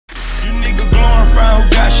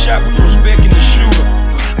shot, we respecting the shooter.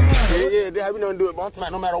 Yeah, that's how we don't do it, but I'm talking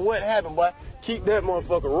about no matter what happened, boy, keep that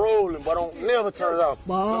motherfucker rolling, but don't never turn it off,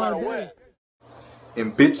 no matter what.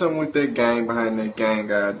 And bitch, I'm with that gang behind that gang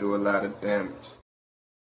guy, I do a lot of damage.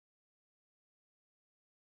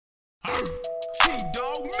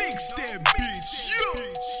 T-Dawg mix that bitch,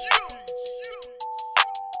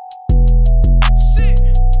 Shit,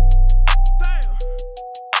 damn.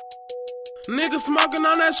 Nigga smoking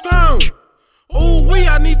on that strong. Ooh wee,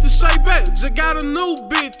 I need to shake back. Just got a new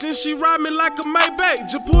bitch and she ride me like a Maybach.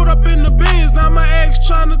 Just pulled up in the Benz, now my ex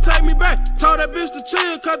tryna take me back. Told that bitch to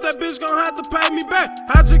chill, cause that bitch gon' have to pay me back.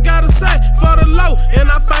 I just gotta say, for the low, and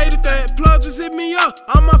I faded that. Plug just hit me up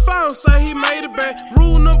on my phone, say he made it back.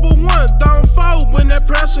 Rule number 1, don't fold when that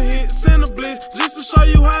pressure hit. Send a blitz, just to show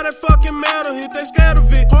you how that fucking metal hit. They scared of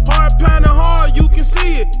it. Hard pounding hard, you can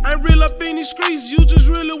see it. Ain't real up in these streets, you just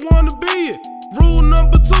really wanna be it. Rule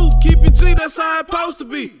number 2, keep it G, that's how it's supposed to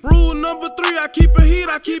be. Rule number 3, I keep it heat,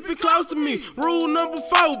 I keep it close to me. Rule number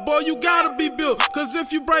 4, boy, you gotta be built. Cause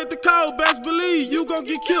if you break the code, best believe you gon'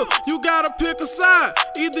 get killed. You gotta pick a side,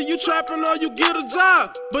 either you trapping or you get a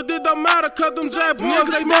job. But it don't matter, cause them jack boys,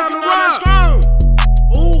 they down the ride.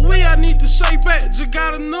 Ooh wee, I need to shake back. Just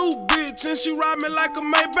got a new bitch and she ride me like a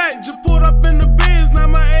Maybach. Just pulled up in the Benz, now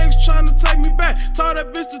my ex tryna take me back. Told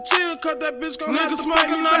that bitch to chill, cause that bitch gon' have to pay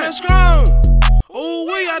me back. Ooh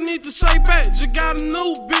wee, I need to shake back. Just got a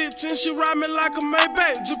new bitch and she ride me like a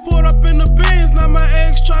Maybach. Just pulled up in the Benz, now my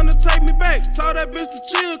ex tryna take me back. Told that bitch to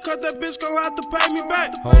chill, cause that bitch gon' have to pay me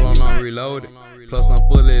back. Hold on, I'm reloaded. Plus I'm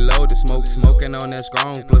fully loaded, smoking on that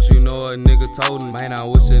strong. Plus you know a nigga told him, man, I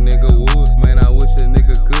wish a nigga would, man, I wish a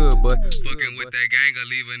nigga could. But fucking with that gang will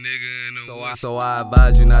leave a nigga in the wood. So I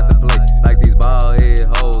advise you not to play like these bald head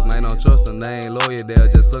hoes. Man, don't trust them, they ain't loyal,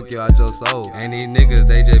 they'll just suck you out your soul. And these niggas,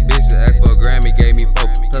 they just bitches, ask for a Grammy, gave me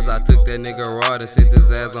 4. Plus I took that nigga rod and sent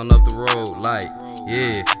his ass on up the road. Like,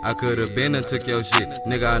 yeah, I could've been and took your shit.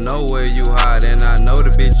 Nigga, I know where you hide and I know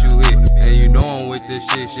the bitch you hit. And you know I'm with this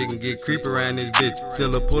shit, she can get creepy around this bitch.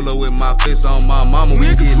 Still a puller with my fist on my mama, we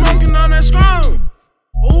nigga get smoking on that strong.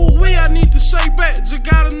 Ooh wee, I need to shake back. Just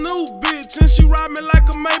got a new bitch and she ride me like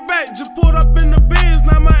a Maybach. Just pulled up in the Benz,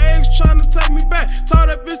 now my ex tryna take me back. Told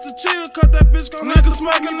that bitch to chill, cause that bitch gon' nigga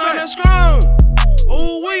smoking on that strong.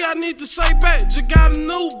 Ooh wee, I need to shake back. Just got a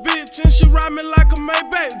new bitch and she ride me like a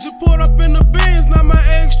Maybach. Just pulled up in the Benz, now my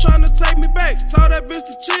ex tryna take me back. Told that bitch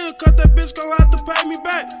to chill, cause that bitch gon' have to pay me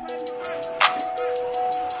back.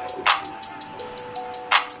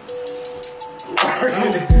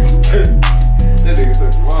 That nigga took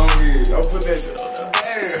a long year. I'll put that shit on there.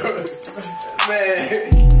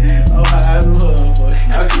 Man. Oh, I love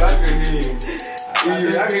it. I couldn't even.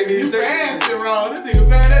 You passed it wrong. This nigga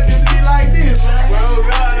bad that bitch be like this, man. Oh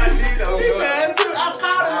God, I did. Oh He God. bad too. I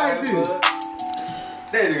caught it like this.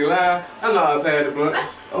 That nigga lying. I know I passed the blunt.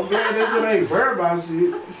 I'm glad that shit ain't bird by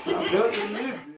shit. I felt it.